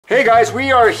Hey guys,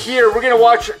 we are here. We're gonna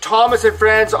watch Thomas and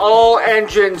Friends All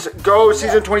Engines Go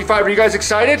Season 25. Are you guys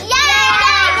excited? Yeah!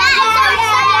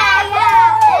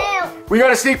 We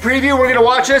got a sneak preview. We're gonna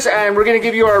watch this and we're gonna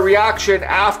give you our reaction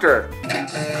after.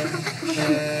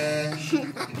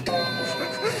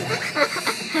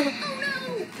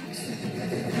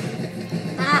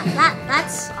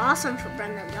 That's awesome for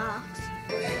Brenda dogs.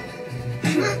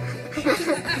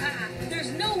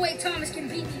 There's no way Thomas can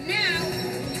beat me now.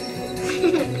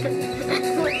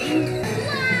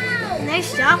 Wow!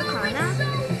 Nice job, Kana. So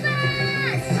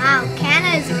fast! Wow,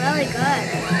 Kana is really good.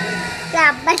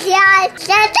 Yeah, but yeah, that's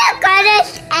the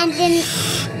greatest engine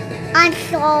on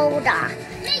shoulder.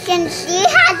 Since she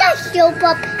has a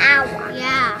superpower.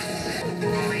 Yeah.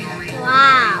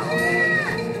 Wow.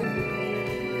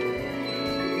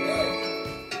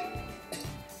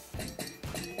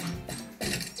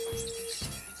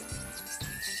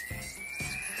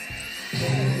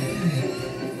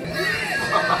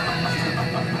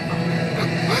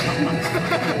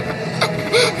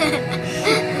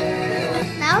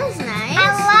 That was nice. I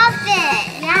love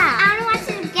it. Yeah. I want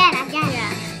to watch it again.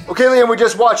 Yeah. Okay, Liam, we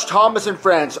just watched Thomas and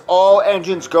Friends All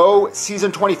Engines Go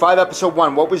Season 25, Episode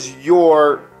 1. What was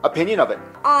your opinion of it?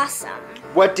 Awesome.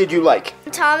 What did you like?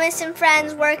 Thomas and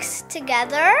Friends works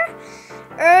together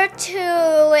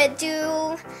to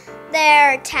do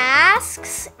their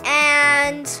tasks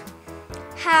and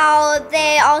how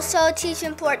they also teach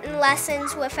important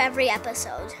lessons with every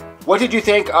episode. What did you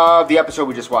think of the episode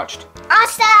we just watched?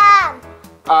 Awesome.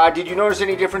 Did you notice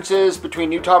any differences between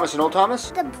new Thomas and old Thomas?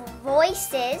 The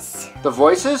voices. The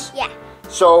voices? Yeah.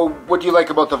 So, what do you like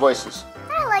about the voices?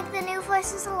 I like the new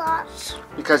voices a lot.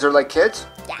 Because they're like kids?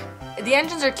 Yeah. The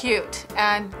engines are cute,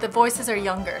 and the voices are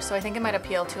younger, so I think it might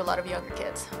appeal to a lot of younger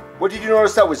kids. What did you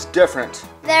notice that was different?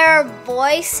 Their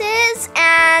voices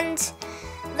and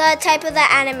the type of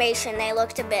the animation, they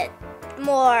looked a bit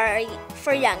more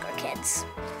for younger kids.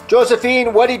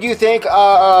 Josephine, what did you think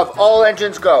of All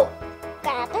Engines Go?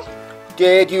 Good.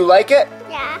 Did you like it?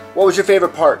 Yeah. What was your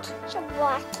favorite part? Should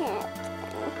watch it.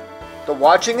 The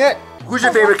watching it? Who's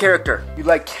your favorite character? You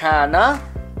like Kana,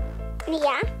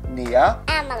 Mia. Nia,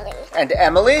 Emily. and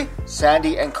Emily,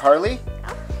 Sandy and Carly?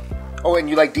 Oh, and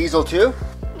you like Diesel too?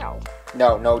 No.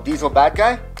 No, Diesel bad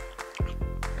guy?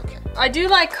 Okay. I do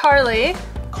like Carly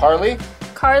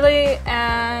Carly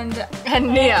and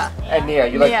Nia. and Nia.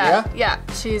 You like Nia? Yeah,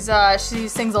 she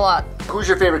sings a lot. Who's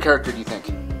your favorite character, do you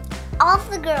think? All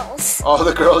of the girls. All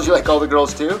the girls? You like all the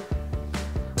girls too?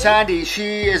 Sandy,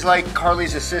 she is like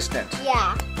Carly's assistant.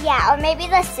 Yeah. Yeah, or maybe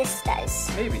the sisters.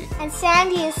 Maybe. And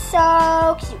Sandy is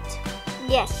so cute.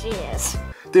 Yes, she is.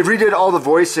 They've redid all the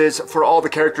voices for all the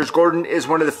characters. Gordon is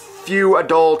one of the few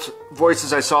adult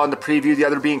voices I saw in the preview, the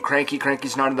other being Cranky.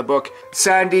 Cranky's not in the book.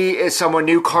 Sandy is someone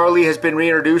new. Carly has been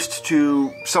reintroduced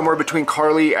to somewhere between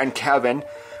Carly and Kevin,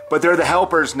 but they're the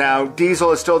helpers now.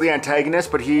 Diesel is still the antagonist,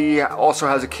 but he also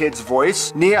has a kid's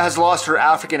voice. Nia has lost her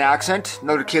African accent,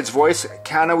 another kid's voice.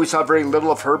 Kana, we saw very little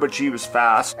of her, but she was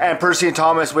fast. And Percy and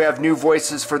Thomas, we have new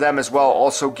voices for them as well,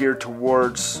 also geared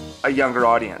towards a younger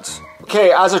audience.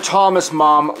 Okay, as a Thomas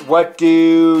mom, what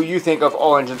do you think of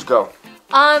All Engines Go?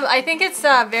 I think it's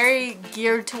very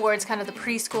geared towards kind of the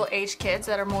preschool age kids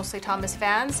that are mostly Thomas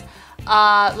fans.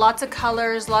 Lots of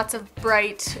colors, lots of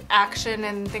bright action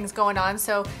and things going on,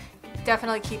 so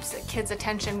definitely keeps the kids'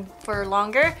 attention for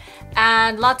longer.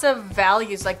 And lots of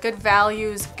values, like good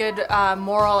values, good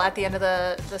moral at the end of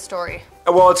the story.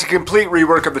 Well, it's a complete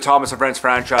rework of the Thomas and Friends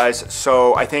franchise,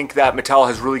 so I think that Mattel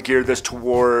has really geared this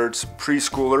towards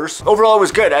preschoolers. Overall, it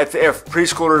was good. If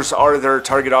preschoolers are their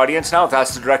target audience now, if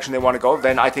that's the direction they want to go,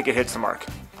 then I think it hits the mark.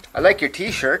 I like your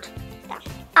t-shirt.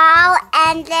 All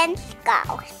engines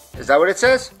go. Is that what it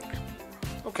says?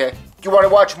 Okay. Do you want to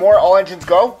watch more All Engines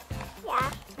Go?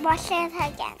 Yeah. Watch it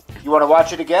again. You want to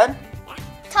watch it again?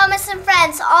 Thomas and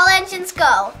Friends All Engines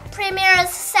Go premieres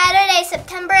Saturday,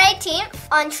 September 18th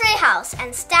on Treehouse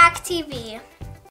and STACK TV.